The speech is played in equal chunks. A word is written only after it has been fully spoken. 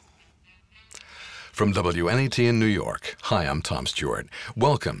From WNET in New York, hi, I'm Tom Stewart.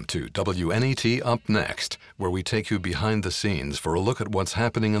 Welcome to WNET Up Next, where we take you behind the scenes for a look at what's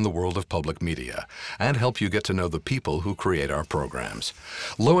happening in the world of public media and help you get to know the people who create our programs.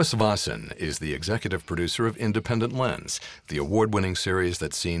 Lois Vossen is the executive producer of Independent Lens, the award-winning series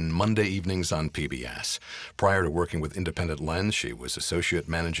that's seen Monday evenings on PBS. Prior to working with Independent Lens, she was associate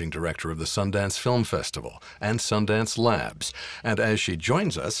managing director of the Sundance Film Festival and Sundance Labs. And as she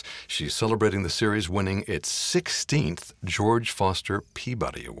joins us, she's celebrating the series winning its 16th George Foster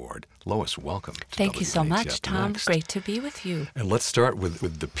Peabody Award. Lois, welcome to Thank you so much, Up Tom. Next. Great to be with you. And let's start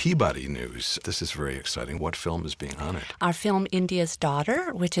with the Peabody news. This is very exciting. What film is being honored? Our film, India's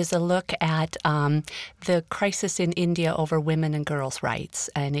Daughter, which is a look at the crisis in India over women and girls' rights.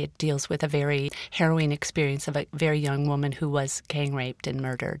 And it deals with a very harrowing experience of a very young woman who was gang raped and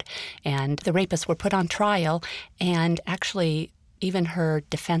murdered. And the rapists were put on trial, and actually even her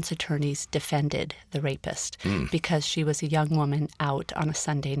defense attorneys defended the rapist because she was a young woman out on a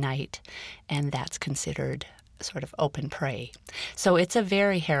Sunday night, and that's considered sort of open prey. So it's a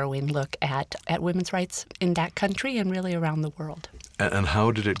very harrowing look at women's rights in that country and really around the world. And how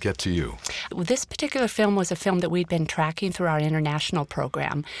did it get to you? This particular film was a film that we'd been tracking through our international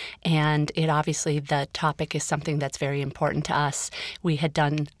program, and the topic is something that's very important to us. We had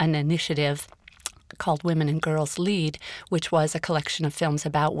done an initiative called Women and Girls Lead, which was a collection of films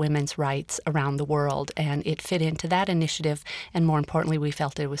about women's rights around the world, and it fit into that initiative, and more importantly, we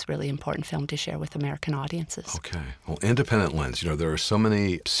felt it was a really important film to share with American audiences. Okay. Well, Independent Lens, there are so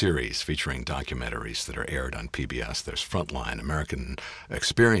many series featuring documentaries that are aired on PBS. There's Frontline, American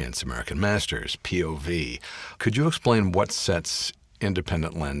Experience, American Masters, POV. Could you explain what sets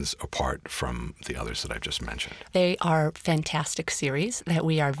Independent Lens apart from the others that I've just mentioned? They are fantastic series that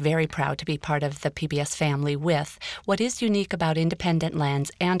we are very proud to be part of the PBS family with. What is unique about Independent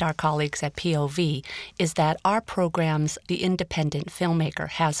Lens and our colleagues at POV is that our programs, the independent filmmaker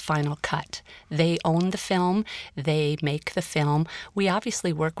has final cut. They own the film, they make the film. We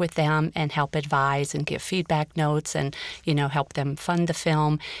obviously work with them and help advise and give feedback notes and, help them fund the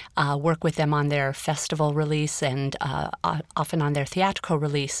film, work with them on their festival release and often on their theatrical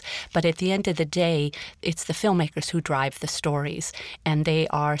release, but at the end of the day, it's the filmmakers who drive the stories, and they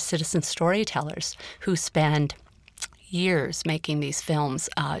are citizen storytellers who spend years making these films,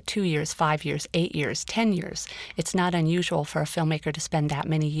 2 years, 5 years, 8 years, 10 years. It's not unusual for a filmmaker to spend that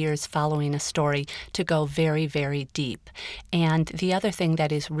many years following a story to go very, very deep. And the other thing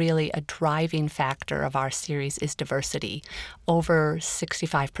that is really a driving factor of our series is diversity. Over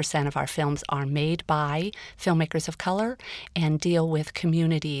 65% of our films are made by filmmakers of color and deal with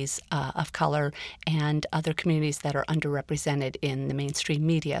communities of color and other communities that are underrepresented in the mainstream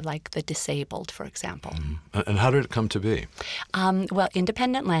media, like the disabled, for example. And how did it come to be? Well,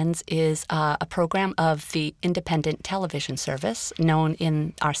 Independent Lens is a program of the Independent Television Service, known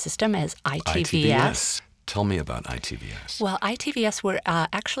in our system as ITVS. Tell me about ITVS. Well, ITVS, we're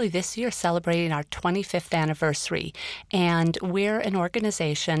actually this year celebrating our 25th anniversary, and we're an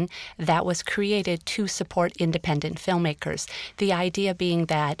organization that was created to support independent filmmakers. The idea being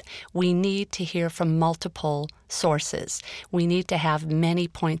that we need to hear from multiple sources. We need to have many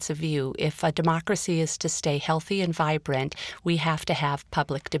points of view. If a democracy is to stay healthy and vibrant, we have to have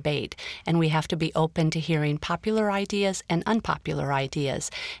public debate, and we have to be open to hearing popular ideas and unpopular ideas.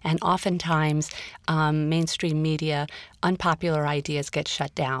 And oftentimes, mainstream media, unpopular ideas get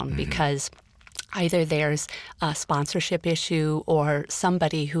shut down because either there's a sponsorship issue or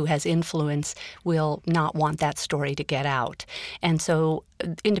somebody who has influence will not want that story to get out. And so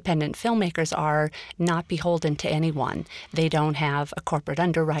independent filmmakers are not beholden to anyone. They don't have a corporate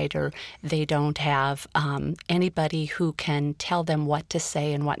underwriter. They don't have anybody who can tell them what to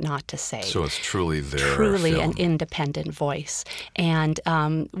say and what not to say. So it's truly their Truly film. An independent voice. And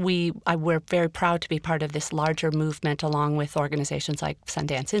we're very proud to be part of this larger movement along with organizations like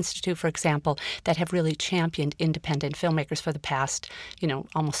Sundance Institute, for example, that have really championed independent filmmakers for the past,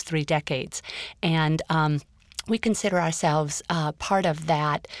 almost 3 decades. And we consider ourselves part of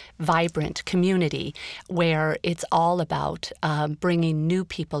that vibrant community where it's all about bringing new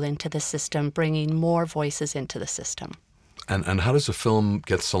people into the system, bringing more voices into the system. And how does a film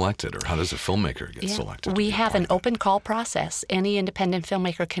get selected, or how does a filmmaker get selected? We have an open call process. Any independent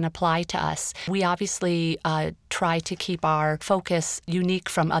filmmaker can apply to us. We obviously try to keep our focus unique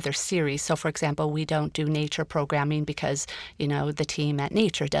from other series. So, for example, we don't do nature programming because, the team at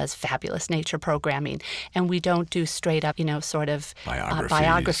Nature does fabulous nature programming. And we don't do straight up,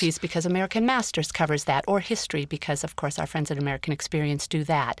 biographies because American Masters covers that, or history because, of course, our friends at American Experience do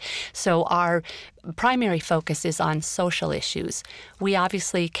that. So our primary focus is on social issues. We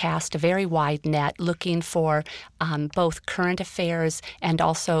obviously cast a very wide net looking for both current affairs and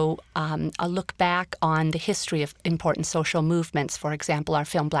also a look back on the history of important social movements. For example, our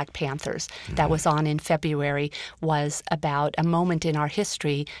film Black Panthers that was on in February was about a moment in our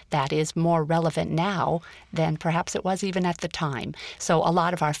history that is more relevant now than perhaps it was even at the time. So a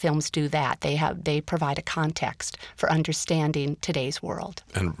lot of our films do that. They provide a context for understanding today's world.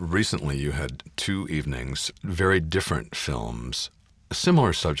 And recently you had 2 evenings, very different films, a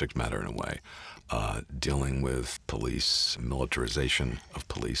similar subject matter in a way, dealing with police, militarization of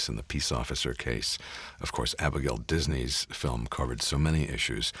police in the peace officer case. Of course, Abigail Disney's film covered so many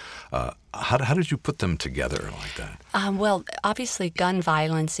issues. How did you put them together like that? Well, obviously, gun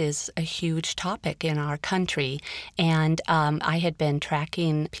violence is a huge topic in our country, and I had been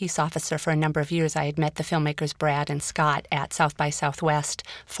tracking Peace Officer for a number of years. I had met the filmmakers Brad and Scott at South by Southwest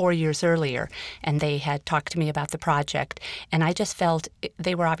 4 years earlier, and they had talked to me about the project, and I just felt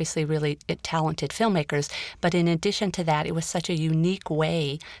they were obviously really talented filmmakers, but in addition to that, it was such a unique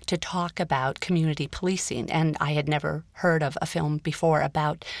way to talk about community policing, and I had never heard of a film before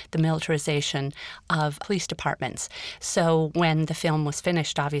about the militarization of police departments. So when the film was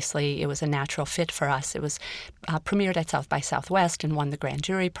finished, obviously, it was a natural fit for us. It was premiered at South by Southwest and won the Grand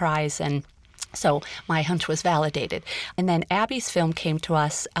Jury Prize, and so my hunch was validated. And then Abby's film came to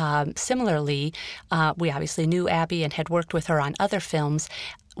us similarly. We obviously knew Abby and had worked with her on other films.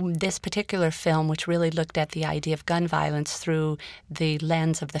 This particular film, which really looked at the idea of gun violence through the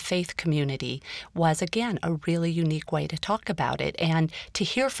lens of the faith community, was, again, a really unique way to talk about it and to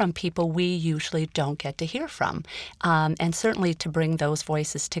hear from people we usually don't get to hear from, and certainly to bring those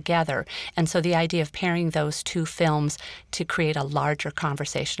voices together. And so the idea of pairing those 2 films to create a larger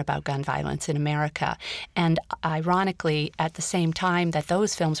conversation about gun violence in America. And ironically, at the same time that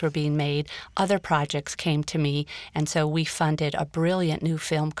those films were being made, other projects came to me, and so we funded a brilliant new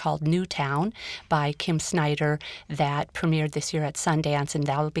film called Newtown by Kim Snyder that premiered this year at Sundance, and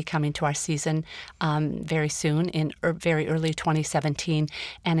that will be coming to our season very soon in very early 2017.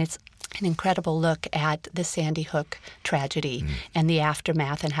 And it's an incredible look at the Sandy Hook tragedy and the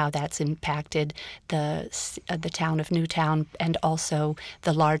aftermath and how that's impacted the town of Newtown and also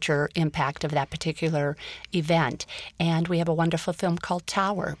the larger impact of that particular event. And we have a wonderful film called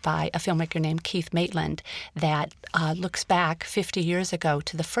Tower by a filmmaker named Keith Maitland that looks back 50 years ago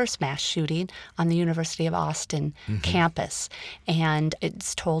to the first mass shooting on the University of Austin campus. And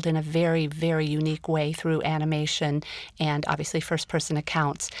it's told in a very, very unique way through animation and obviously first-person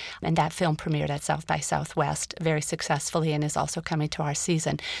accounts. And that film premiered at South by Southwest very successfully and is also coming to our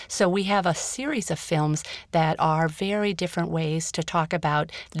season. So we have a series of films that are very different ways to talk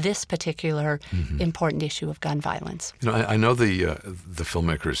about this particular important issue of gun violence. You know, I know the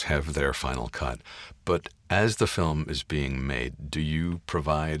filmmakers have their final cut, but as the film is being made, do you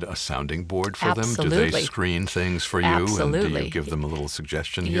provide a sounding board for them? Do they screen things for you? Absolutely. And do you give them a little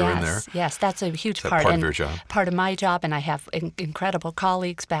suggestion here and there? Yes, that's a huge part of your job? Part of my job, and I have incredible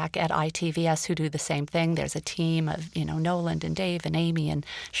colleagues back at ITVS who do the same thing. There's a team of, Noland and Dave and Amy and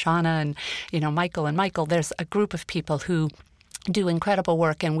Shauna and, Michael and Michael. There's a group of people who do incredible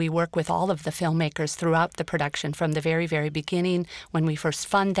work, and we work with all of the filmmakers throughout the production from the very, very beginning when we first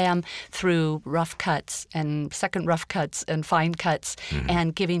fund them through rough cuts and second rough cuts and fine cuts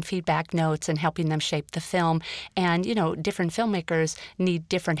and giving feedback notes and helping them shape the film. And, different filmmakers need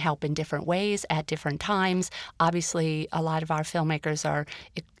different help in different ways at different times. Obviously, a lot of our filmmakers are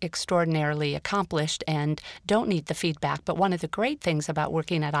extraordinarily accomplished and don't need the feedback. But one of the great things about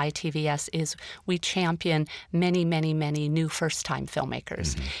working at ITVS is we champion many, many, many new first-time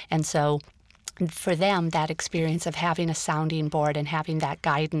filmmakers. And so for them, that experience of having a sounding board and having that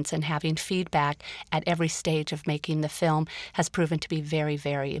guidance and having feedback at every stage of making the film has proven to be very,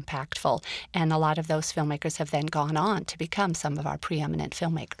 very impactful. And a lot of those filmmakers have then gone on to become some of our preeminent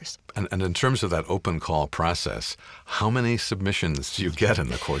filmmakers. And in terms of that open call process, how many submissions do you get in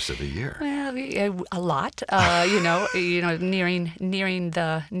the course of a year? Well, a lot. Nearing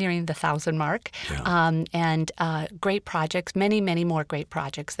the 1,000 mark. Yeah. And great projects, many, many more great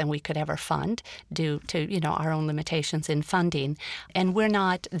projects than we could ever fund due to our own limitations in funding. And we're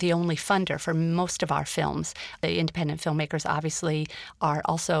not the only funder for most of our films. The independent filmmakers obviously are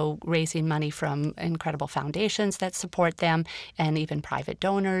also raising money from incredible foundations that support them, and even private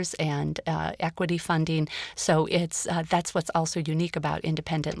donors and equity funding. So it's that's what's also unique about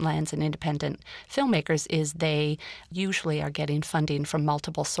Independent Lens and independent filmmakers is they usually are getting funding from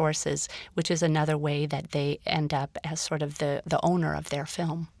multiple sources, which is another way that they end up as sort of the owner of their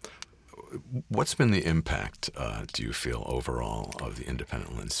film. what's been the impact, do you feel, overall of the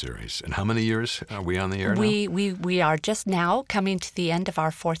Independent Lens series? And how many years are we on the air now? We are just now coming to the end of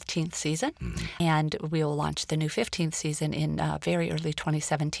our 14th season, and we will launch the new 15th season in very early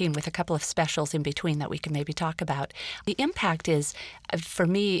 2017 with a couple of specials in between that we can maybe talk about. The impact is, for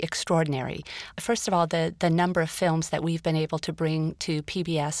me, extraordinary. First of all, the number of films that we've been able to bring to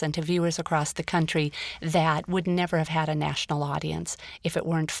PBS and to viewers across the country that would never have had a national audience if it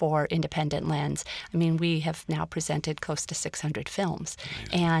weren't for Independent Lens. I mean, we have now presented close to 600 films,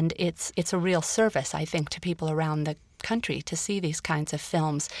 and it's a real service, I think, to people around the country to see these kinds of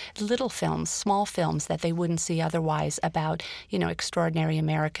films, little films, small films that they wouldn't see otherwise about, extraordinary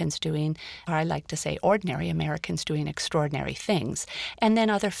Americans doing, or I like to say ordinary Americans doing extraordinary things. And then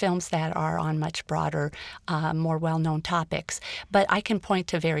other films that are on much broader, more well-known topics. But I can point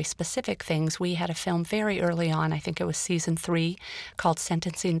to very specific things. We had a film very early on, I think it was season 3, called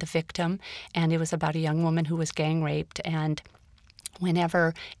Sentencing the Victim, and it was about a young woman who was gang raped, and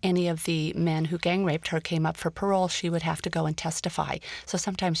whenever any of the men who gang raped her came up for parole, she would have to go and testify. So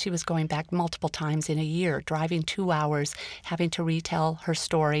sometimes she was going back multiple times in a year, driving 2 hours, having to retell her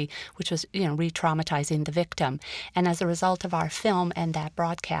story, which was, re-traumatizing the victim. And as a result of our film and that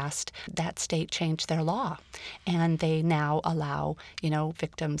broadcast, that state changed their law. And they now allow,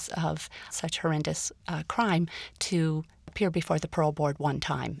 victims of such horrendous crime to appear before the parole board one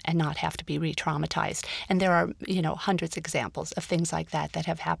time and not have to be re-traumatized. And there are, hundreds of examples of things like that that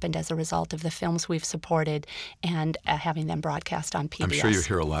have happened as a result of the films we've supported and having them broadcast on PBS. I'm sure you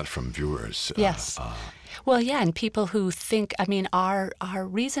hear a lot from viewers. Yes. Well, yeah, and people who think, our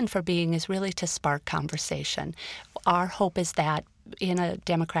reason for being is really to spark conversation. Our hope is that in a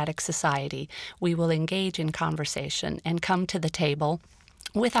democratic society, we will engage in conversation and come to the table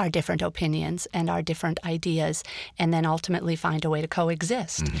with our different opinions and our different ideas, and then ultimately find a way to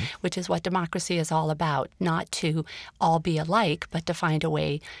coexist, which is what democracy is all about, not to all be alike, but to find a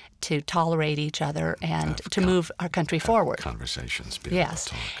way to tolerate each other and to move our country forward. Conversations, be yes.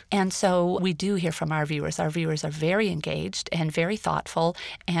 able to talk. And so we do hear from our viewers. Our viewers are very engaged and very thoughtful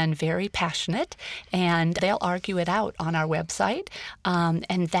and very passionate, and they'll argue it out on our website,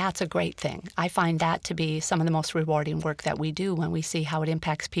 and that's a great thing. I find that to be some of the most rewarding work that we do when we see how it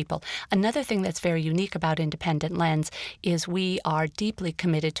impacts people. Another thing that's very unique about Independent Lens is we are deeply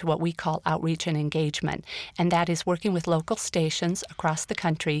committed to what we call outreach and engagement, and that is working with local stations across the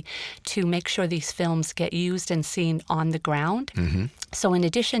country to make sure these films get used and seen on the ground. So in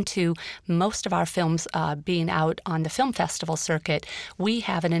addition to most of our films being out on the film festival circuit, we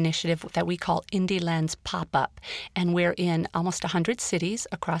have an initiative that we call Indie Lens Pop-Up, and we're in almost 100 cities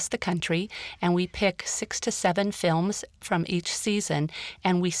across the country, and we pick 6 to 7 films from each season,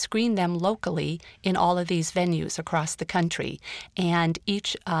 and we screen them locally in all of these venues across the country. And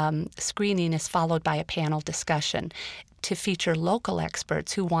each screening is followed by a panel discussion to feature local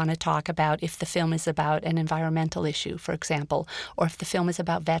experts who want to talk about if the film is about an environmental issue, for example, or if the film is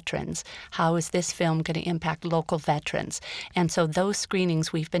about veterans. How is this film going to impact local veterans? And so those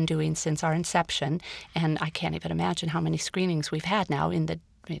screenings we've been doing since our inception, and I can't even imagine how many screenings we've had now in the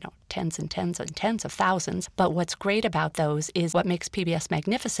tens and tens and tens of thousands. But what's great about those is what makes PBS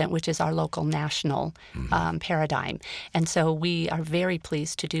magnificent, which is our local national paradigm. And so we are very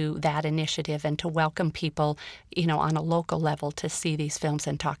pleased to do that initiative and to welcome people, on a local level to see these films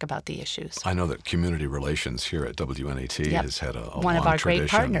and talk about the issues. I know that community relations here at WNET has had a one of our tradition. Great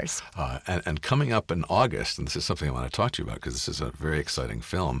partners. And coming up in August, and this is something I want to talk to you about because this is a very exciting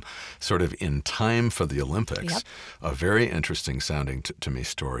film, sort of in time for the Olympics, a very interesting sounding to me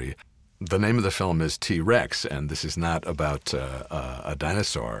story. The name of the film is T-Rex, and this is not about a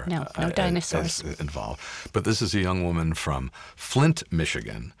dinosaur. No dinosaurs involved. But this is a young woman from Flint,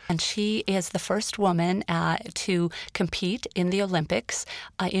 Michigan. And she is the first woman to compete in the Olympics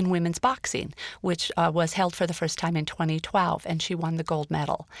in women's boxing, which was held for the first time in 2012, and she won the gold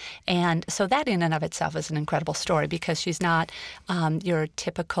medal. And so that in and of itself is an incredible story because she's not your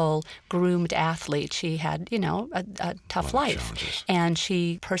typical groomed athlete. She had, a tough life. And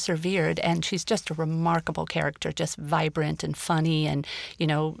she persevered. And she's just a remarkable character, just vibrant and funny and,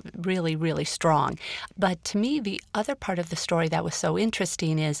 really, really strong. But to me, the other part of the story that was so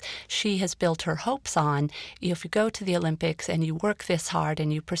interesting is she has built her hopes on, if you go to the Olympics and you work this hard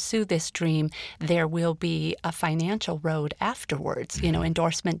and you pursue this dream, there will be a financial road afterwards,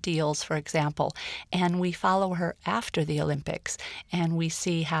 endorsement deals, for example. And we follow her after the Olympics, and we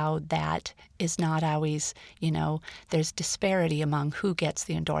see how that is not always, there's disparity among who gets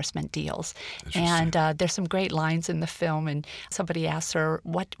the endorsement deals. And there's some great lines in the film, and somebody asks her,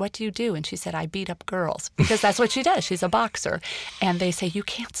 what do you do? And she said, I beat up girls, because that's what she does. She's a boxer. And they say, you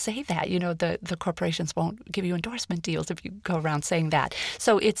can't say that. The corporations won't give you endorsement deals if you go around saying that.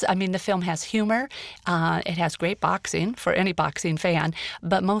 So the film has humor. It has great boxing for any boxing fan,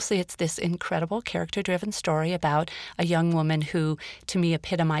 but mostly it's this incredible character-driven story about a young woman who, to me,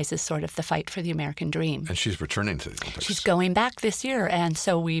 epitomizes sort of the fight for the American dream. And she's returning to the Olympics. She's going back this year, and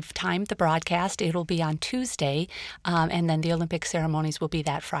so we've timed the broadcast. It'll be on Tuesday, and then the Olympic ceremonies will be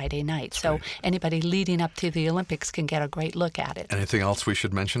that Friday night. So anybody leading up to the Olympics can get a great look at it. Anything else we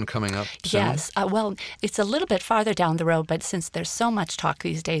should mention coming up soon? Yes. Well, it's a little bit farther down the road, but since there's so much talk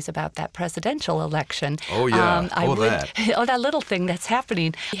these days about that presidential election. Oh, yeah. That little thing that's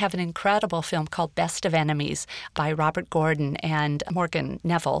happening. We have an incredible film called Best of Enemies by Robert Gordon and Morgan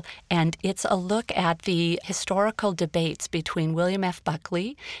Neville, and it's a look at the historical debates between William F.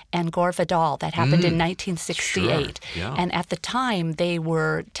 Buckley and Gore Vidal that happened in 1968. Sure. Yeah. And at the time, they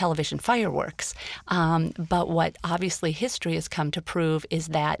were television fireworks. But what obviously history has come to prove is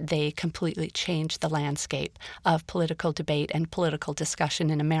that they completely changed the landscape of political debate and political discussion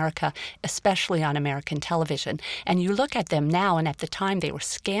in America, especially on American television. And you look at them now, and at the time they were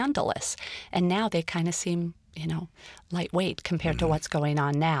scandalous, and now they kind of seem, lightweight compared to what's going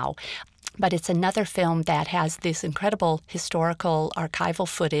on now. But it's another film that has this incredible historical archival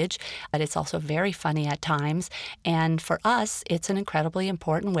footage, but it's also very funny at times. And for us, it's an incredibly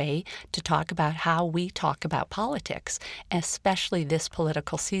important way to talk about how we talk about politics, especially this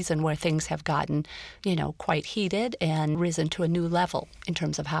political season where things have gotten, quite heated and risen to a new level in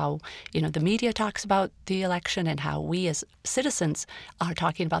terms of how, the media talks about the election and how we as citizens are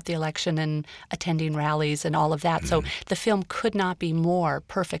talking about the election and attending rallies and all of that. So the film could not be more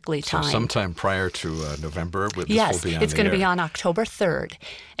perfectly timed. Sometime prior to November, this yes, will be on it's going to the be air. on October 3rd.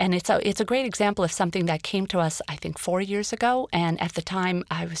 And it's a great example of something that came to us, I think, 4 years ago. And at the time,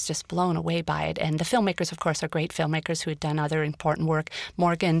 I was just blown away by it. And the filmmakers, of course, are great filmmakers who had done other important work.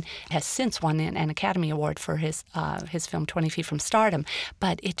 Morgan has since won an Academy Award for his film 20 Feet from Stardom.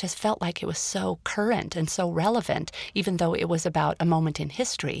 But it just felt like it was so current and so relevant, even though it was about a moment in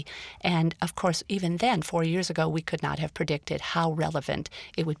history. And, of course, even then, 4 years ago, we could not have predicted how relevant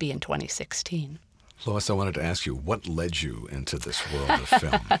it would be in 2016. Lois, I wanted to ask you, what led you into this world of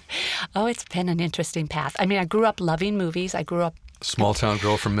film? Oh, it's been an interesting path. I grew up loving movies. I grew up Small-town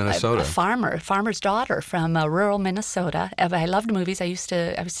girl from Minnesota. A farmer's daughter from rural Minnesota. I loved movies. I was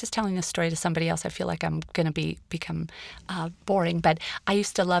just telling this story to somebody else. I feel like I'm going to become boring, but I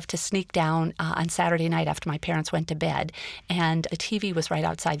used to love to sneak down on Saturday night after my parents went to bed, and the TV was right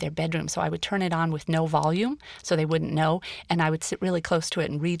outside their bedroom, so I would turn it on with no volume so they wouldn't know, and I would sit really close to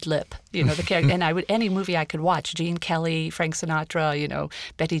it and read lip, the character, and any movie I could watch, Gene Kelly, Frank Sinatra,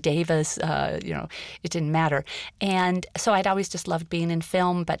 Betty Davis, it didn't matter. And so I'd always just loved being in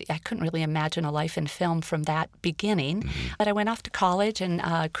film, but I couldn't really imagine a life in film from that beginning. But I went off to college and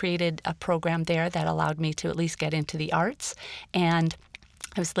created a program there that allowed me to at least get into the arts. And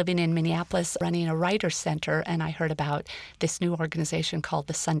I was living in Minneapolis running a writer's center, and I heard about this new organization called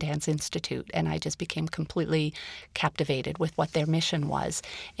the Sundance Institute, and I just became completely captivated with what their mission was,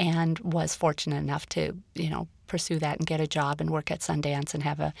 and was fortunate enough to, pursue that and get a job and work at Sundance and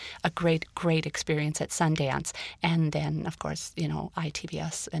have a great experience at Sundance. And then, of course,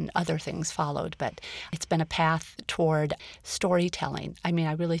 ITVS and other things followed. But it's been a path toward storytelling. I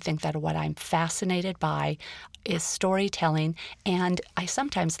really think that what I'm fascinated by is storytelling. And I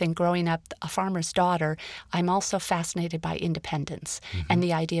sometimes think, growing up a farmer's daughter, I'm also fascinated by independence and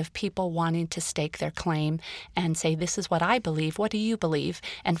the idea of people wanting to stake their claim and say, this is what I believe. What do you believe?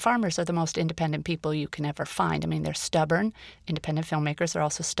 And farmers are the most independent people you can ever find. They're stubborn. Independent filmmakers are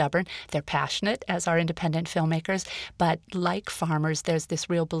also stubborn. They're passionate, as are independent filmmakers. But like farmers, there's this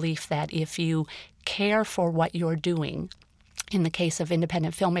real belief that if you care for what you're doing, in the case of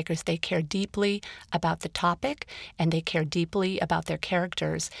independent filmmakers, they care deeply about the topic and they care deeply about their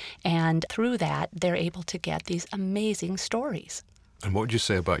characters. And through that, they're able to get these amazing stories. And what would you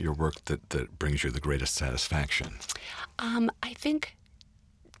say about your work that brings you the greatest satisfaction? I think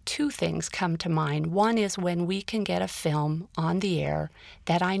two things come to mind. One is when we can get a film on the air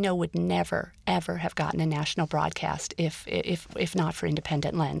that I know would never, ever have gotten a national broadcast if not for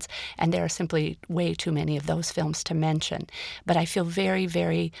Independent Lens. And there are simply way too many of those films to mention. But I feel very,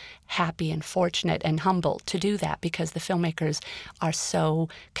 very happy and fortunate and humbled to do that because the filmmakers are so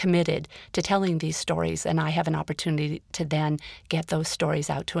committed to telling these stories, and I have an opportunity to then get those stories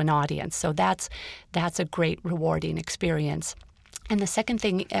out to an audience. So that's a great, rewarding experience. And the second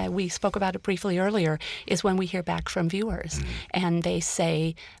thing, we spoke about it briefly earlier, is when we hear back from viewers and they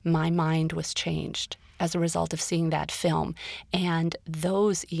say, my mind was changed as a result of seeing that film. And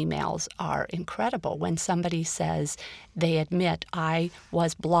those emails are incredible. When somebody says they admit, I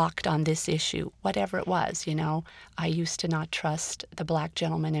was blocked on this issue, whatever it was, I used to not trust the black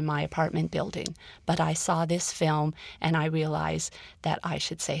gentleman in my apartment building, but I saw this film and I realized that I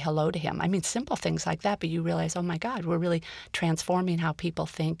should say hello to him. I mean, simple things like that, but you realize, oh my God, we're really transforming how people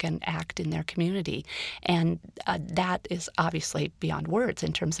think and act in their community. And that is obviously beyond words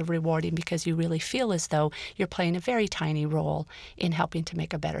in terms of rewarding, because you really feel as though you're playing a very tiny role in helping to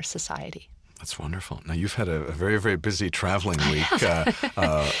make a better society. That's wonderful. Now, you've had a very, very busy traveling week. Tel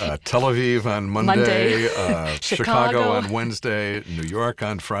Aviv on Monday, Chicago on Wednesday, New York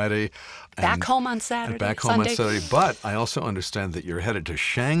on Friday. Back home on Saturday. Back home on Saturday. But I also understand that you're headed to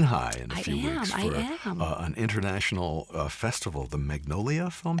Shanghai in a few weeks for an international festival, the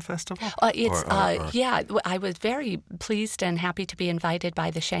Magnolia Film Festival? Yeah, I was very pleased and happy to be invited by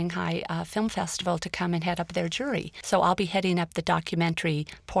the Shanghai Film Festival to come and head up their jury. So I'll be heading up the documentary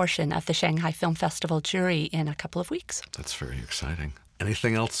portion of the Shanghai Film Festival jury in a couple of weeks. That's very exciting.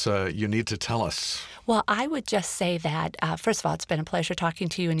 Anything else you need to tell us? Well, I would just say that, first of all, it's been a pleasure talking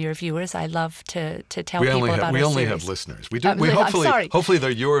to you and your viewers. I love to tell people about our series. We only have listeners. We do. Hopefully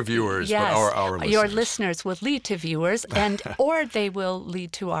they're your viewers, yes, but our listeners. Your listeners will lead to viewers, or they will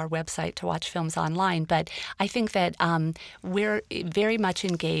lead to our website to watch films online. But I think that we're very much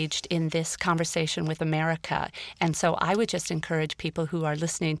engaged in this conversation with America. And so I would just encourage people who are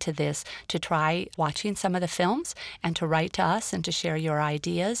listening to this to try watching some of the films and to write to us and to share your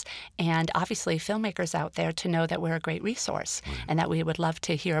ideas. And obviously, filmmakers out there to know that we're a great resource and that we would love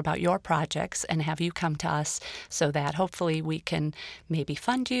to hear about your projects and have you come to us so that hopefully we can maybe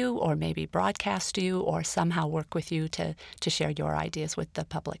fund you or maybe broadcast you or somehow work with you to share your ideas with the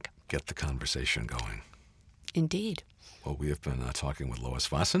public. Get the conversation going. Indeed. Well, we have been talking with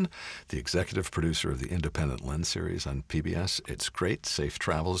Lois Wasson, the executive producer of the Independent Lens series on PBS. It's great. Safe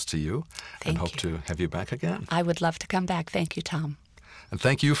travels to you. Thank you. Hope to have you back again. I would love to come back. Thank you, Tom. And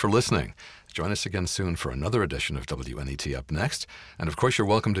thank you for listening. Join us again soon for another edition of WNET Up Next. And of course, you're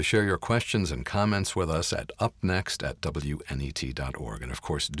welcome to share your questions and comments with us at upnext@wnet.org. And of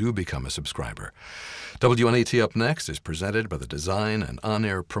course, do become a subscriber. WNET Up Next is presented by the Design and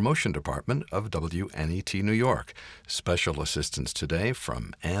On-Air Promotion Department of WNET New York. Special assistance today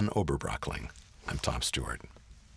from Ann Oberbrockling. I'm Tom Stewart.